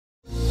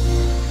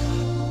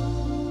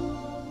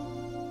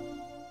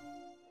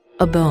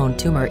A bone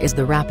tumor is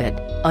the rapid,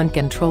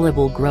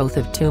 uncontrollable growth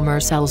of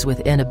tumor cells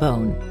within a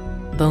bone.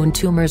 Bone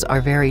tumors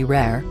are very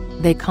rare,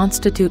 they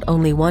constitute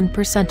only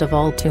 1% of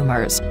all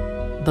tumors.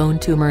 Bone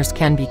tumors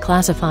can be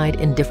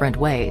classified in different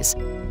ways.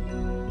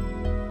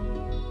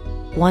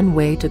 One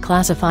way to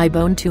classify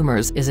bone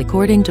tumors is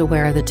according to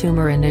where the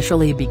tumor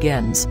initially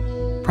begins.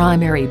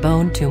 Primary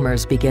bone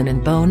tumors begin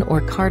in bone or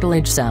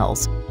cartilage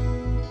cells.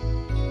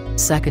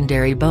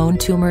 Secondary bone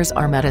tumors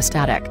are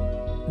metastatic.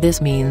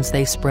 This means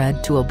they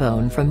spread to a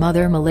bone from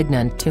other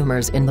malignant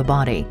tumors in the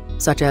body,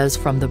 such as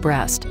from the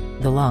breast,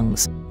 the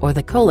lungs, or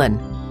the colon.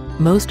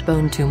 Most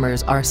bone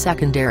tumors are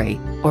secondary,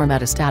 or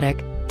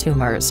metastatic,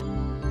 tumors.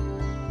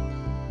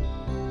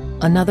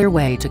 Another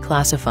way to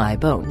classify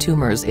bone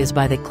tumors is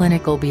by the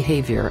clinical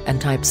behavior and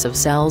types of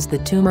cells the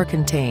tumor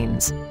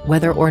contains,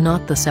 whether or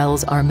not the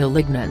cells are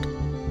malignant.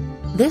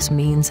 This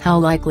means how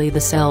likely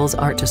the cells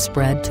are to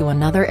spread to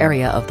another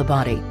area of the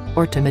body,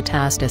 or to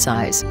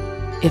metastasize.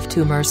 If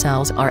tumor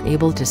cells are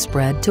able to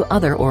spread to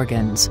other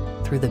organs,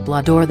 through the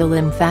blood or the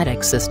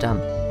lymphatic system,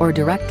 or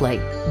directly,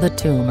 the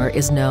tumor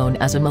is known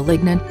as a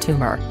malignant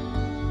tumor.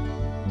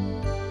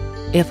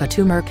 If a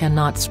tumor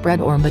cannot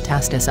spread or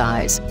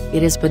metastasize,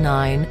 it is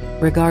benign,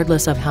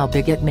 regardless of how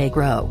big it may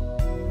grow.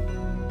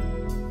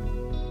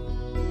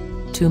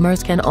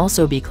 Tumors can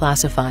also be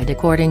classified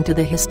according to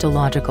the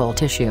histological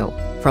tissue,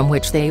 from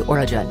which they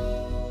originate.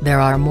 There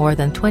are more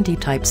than 20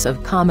 types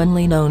of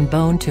commonly known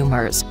bone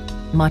tumors.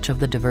 Much of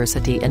the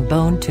diversity in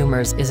bone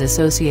tumors is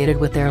associated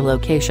with their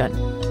location.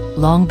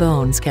 Long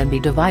bones can be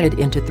divided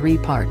into 3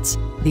 parts: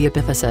 the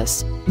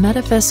epiphysis,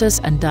 metaphysis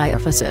and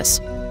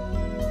diaphysis.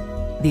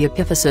 The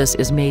epiphysis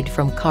is made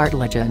from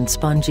cartilage and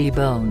spongy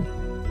bone.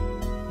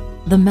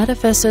 The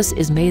metaphysis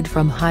is made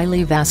from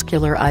highly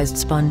vascularized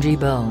spongy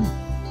bone.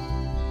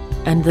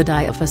 And the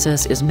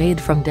diaphysis is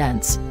made from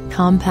dense,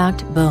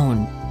 compact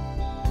bone.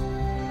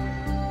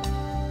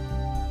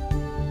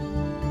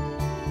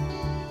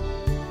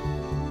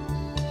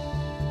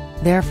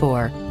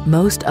 Therefore,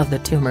 most of the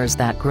tumors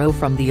that grow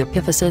from the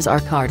epiphysis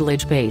are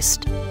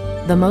cartilage-based.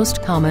 The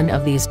most common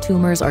of these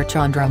tumors are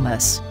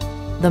chondromas.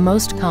 The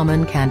most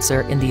common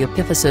cancer in the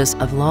epiphysis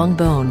of long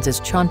bones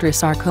is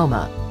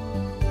chondrosarcoma.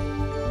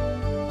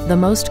 The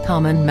most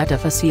common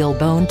metaphyseal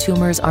bone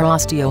tumors are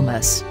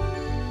osteomas.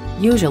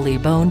 Usually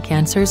bone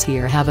cancers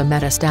here have a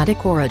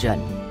metastatic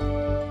origin.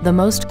 The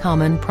most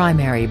common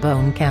primary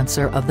bone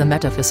cancer of the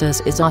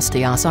metaphysis is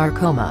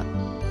osteosarcoma.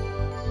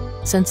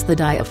 Since the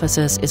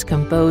diaphysis is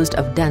composed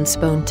of dense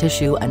bone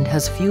tissue and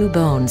has few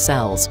bone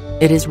cells,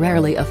 it is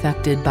rarely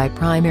affected by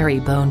primary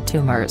bone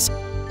tumors.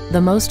 The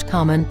most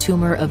common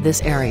tumor of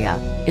this area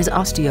is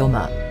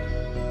osteoma.